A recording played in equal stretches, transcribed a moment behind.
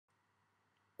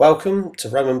Welcome to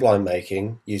Roman blind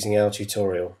making using our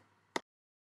tutorial.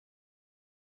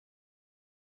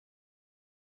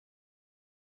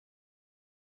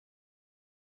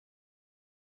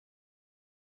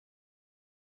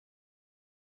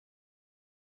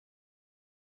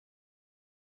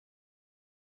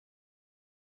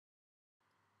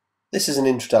 This is an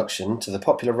introduction to the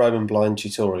popular Roman blind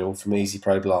tutorial from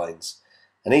EasyPro Blinds,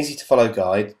 an easy to follow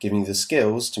guide giving you the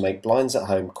skills to make blinds at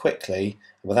home quickly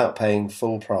and without paying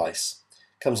full price.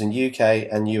 It comes in UK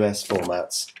and US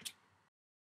formats.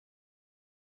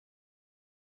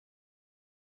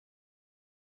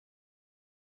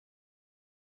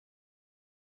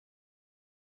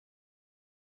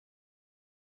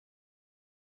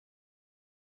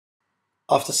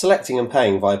 After selecting and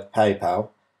paying via PayPal,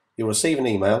 you'll receive an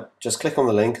email. Just click on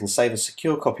the link and save a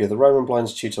secure copy of the Roman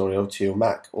blinds tutorial to your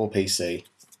Mac or PC.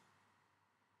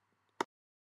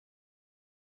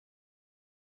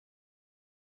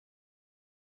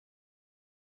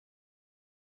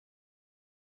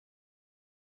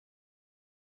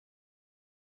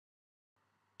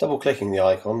 Double-clicking the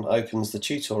icon opens the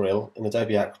tutorial in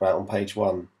Adobe Acrobat on page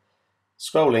 1.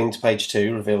 Scrolling to page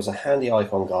 2 reveals a handy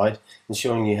icon guide,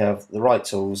 ensuring you have the right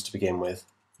tools to begin with.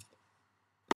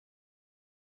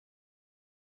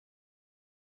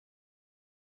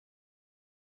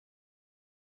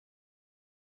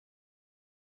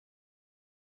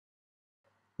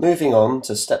 Moving on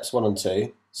to steps 1 and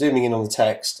 2, zooming in on the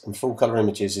text and full colour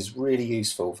images is really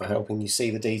useful for helping you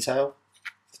see the detail.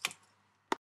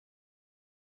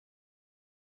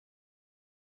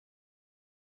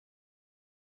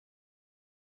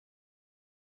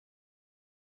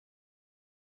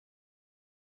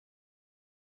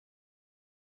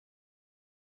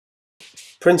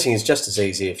 Printing is just as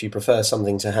easy if you prefer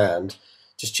something to hand.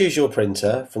 Just choose your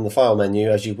printer from the file menu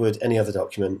as you would any other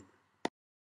document.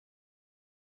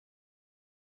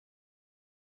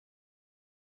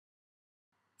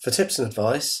 For tips and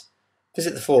advice,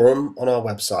 visit the forum on our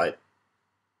website.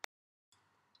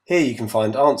 Here you can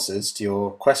find answers to your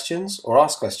questions or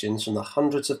ask questions from the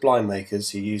hundreds of blind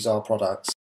makers who use our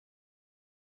products.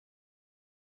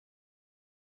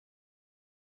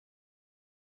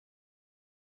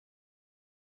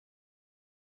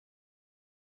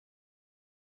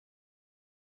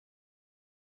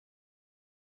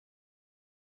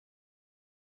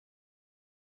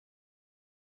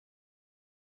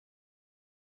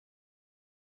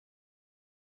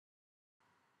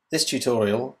 This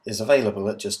tutorial is available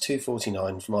at just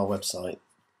 $2.49 from our website.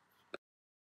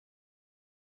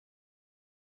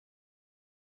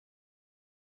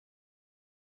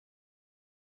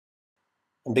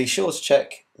 And be sure to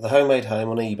check the Homemade Home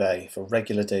on eBay for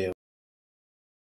regular deals.